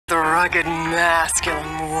rugged,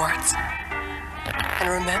 masculine warts. And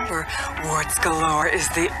remember, Warts Galore is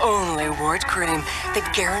the only wart cream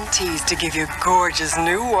that guarantees to give you gorgeous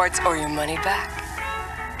new warts or your money back.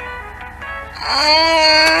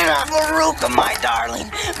 Veruca, my darling,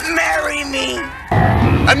 marry me.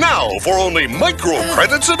 And now, for only micro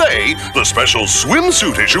credits a day, the special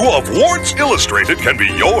swimsuit issue of Warts Illustrated can be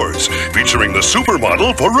yours, featuring the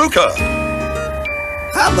supermodel Veruca.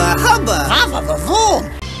 Hubba, hubba, hubba,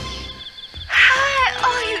 vavoom. Hi,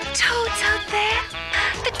 all you toads out there.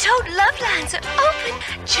 The Toad Love Lines are open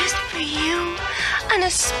just for you. And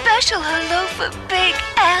a special hello for Big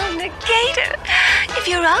Al Negator. If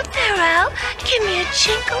you're out there, Al, give me a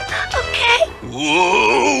jingle, okay?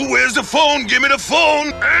 Whoa, where's the phone? Give me the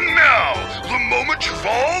phone. And now, the moment you've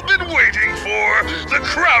all been waiting for, the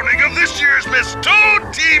crowning of this year's Miss Toad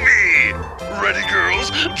TV. Ready,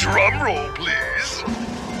 girls? Drum roll, please.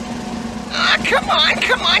 Come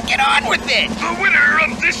on, get on with it. The winner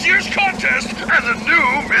of this year's contest and the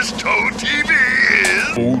new Miss Toad TV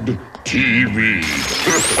is... Toad TV.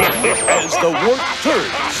 As the wart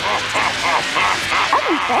turns.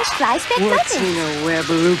 Oven fresh flies that button. Wartsino Web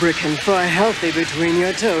lubricant for healthy between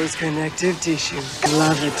your toes connective tissue.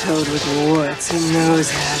 Love a toad with warts who knows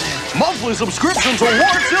how to. Monthly subscription to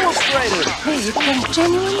Warts Illustrated. It can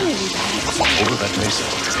genuinely be bad. Over that mesa,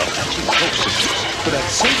 for that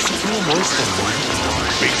safe, secure, moist, and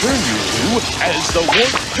we turn you to As the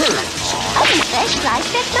Wart Turns. Oven fresh flies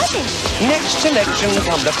that button. Next selection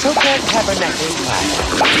from the Filter Tabernacle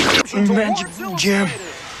Choir. Magic Jam.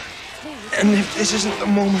 And if this isn't the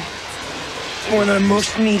moment when I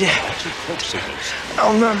most need it,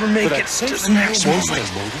 I'll never make it to the next moment.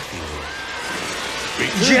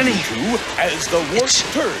 Jenny, As the Wart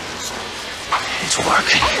Turns. it's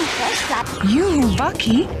working. You,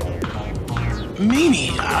 Bucky? Mimi,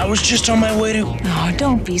 I was just on my way to... Oh,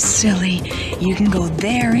 don't be silly. You can go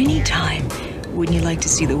there anytime. Wouldn't you like to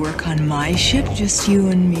see the work on my ship, just you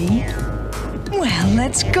and me? Well,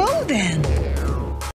 let's go then.